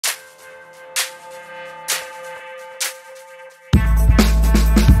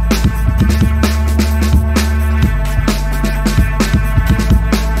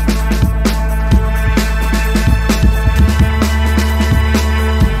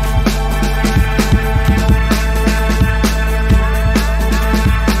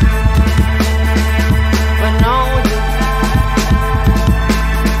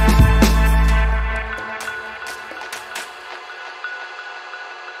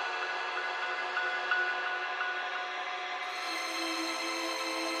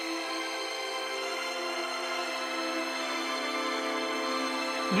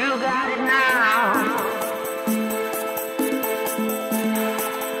You got it now.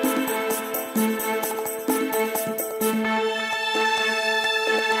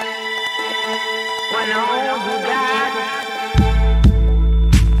 When all you got it.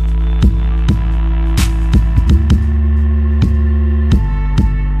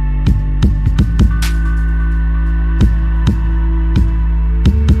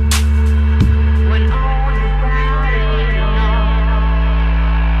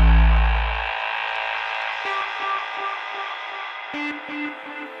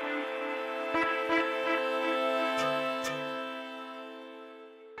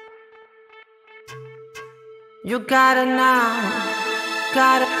 You got it now,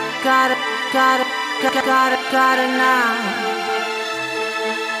 got it now.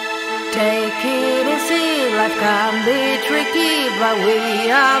 Take it easy, life can be tricky, but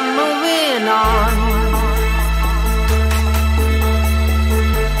we are moving on.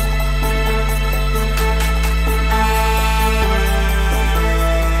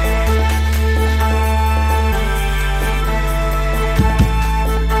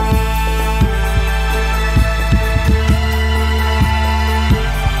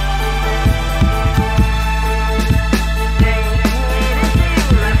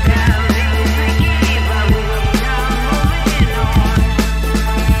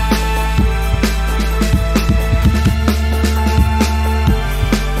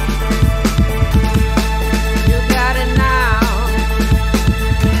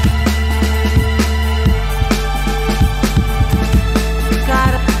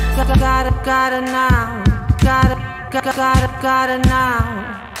 Got it now, got it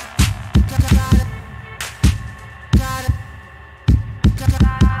now.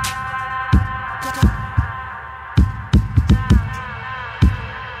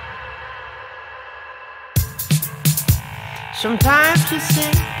 Sometimes you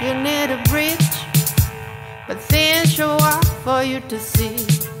think you need a bridge, but things show up for you to see.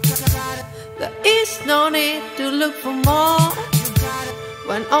 There is no need to look for more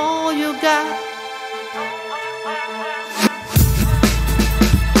when all you got